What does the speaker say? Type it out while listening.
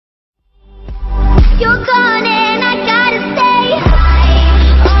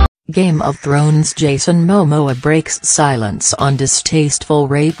Game of Thrones Jason Momoa breaks silence on distasteful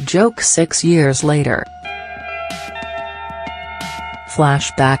rape joke 6 years later.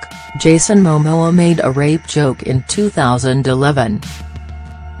 Flashback: Jason Momoa made a rape joke in 2011.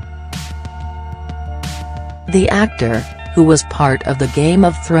 The actor, who was part of the Game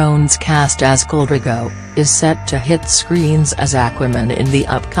of Thrones cast as Khal Drogo, is set to hit screens as Aquaman in the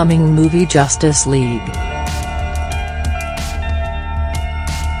upcoming movie Justice League.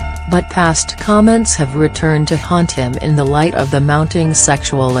 But past comments have returned to haunt him in the light of the mounting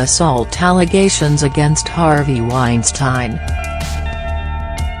sexual assault allegations against Harvey Weinstein.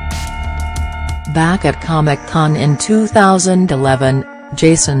 Back at Comic-Con in 2011,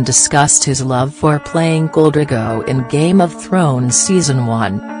 Jason discussed his love for playing Khal Drogo in Game of Thrones Season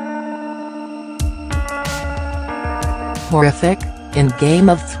 1. Horrific: in Game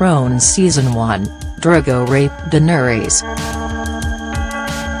of Thrones Season 1, Drogo raped Daenerys.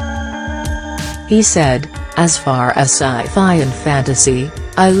 He said, "As far as sci-fi and fantasy,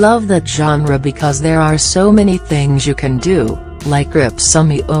 I love that genre because there are so many things you can do, like rip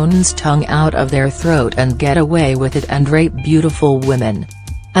someone's tongue out of their throat and get away with it and rape beautiful women."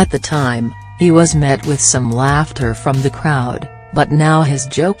 At the time, he was met with some laughter from the crowd, but now his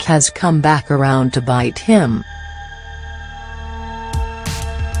joke has come back around to bite him.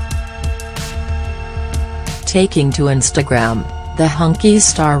 Taking to Instagram, the hunky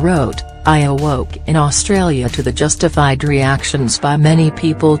star wrote, "I awoke in Australia to the justified reactions by many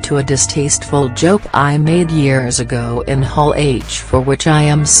people to a distasteful joke I made years ago in Hall H, for which I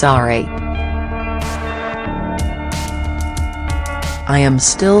am sorry. I am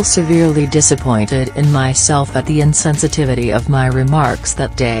still severely disappointed in myself at the insensitivity of my remarks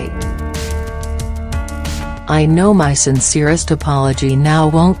that day. I know my sincerest apology now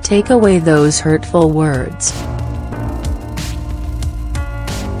won't take away those hurtful words."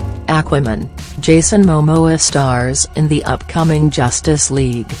 Aquaman: Jason Momoa stars in the upcoming Justice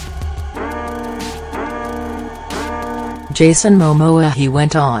League. Jason Momoa, he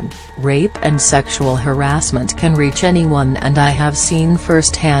went on, "Rape and sexual harassment can reach anyone, and I have seen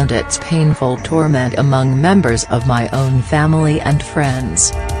firsthand its painful torment among members of my own family and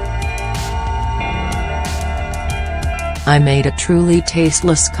friends. I made a truly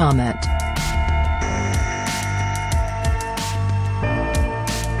tasteless comment.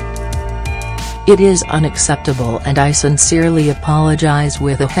 It is unacceptable and I sincerely apologize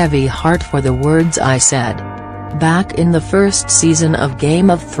with a heavy heart for the words I said." Back in the first season of Game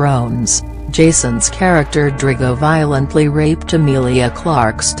of Thrones, Jason's character Drogo violently raped Emilia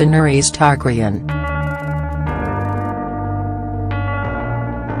Clarke's Daenerys Targaryen.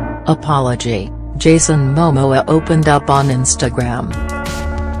 Apology: Jason Momoa opened up on Instagram.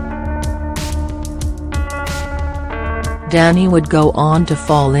 Dany would go on to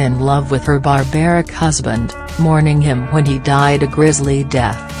fall in love with her barbaric husband, mourning him when he died a grisly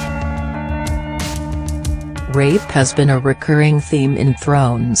death. Rape has been a recurring theme in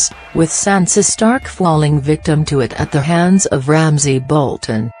Thrones, with Sansa Stark falling victim to it at the hands of Ramsay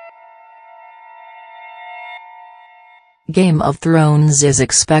Bolton. Game of Thrones is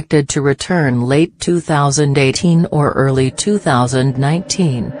expected to return late 2018 or early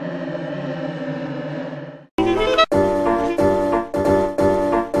 2019.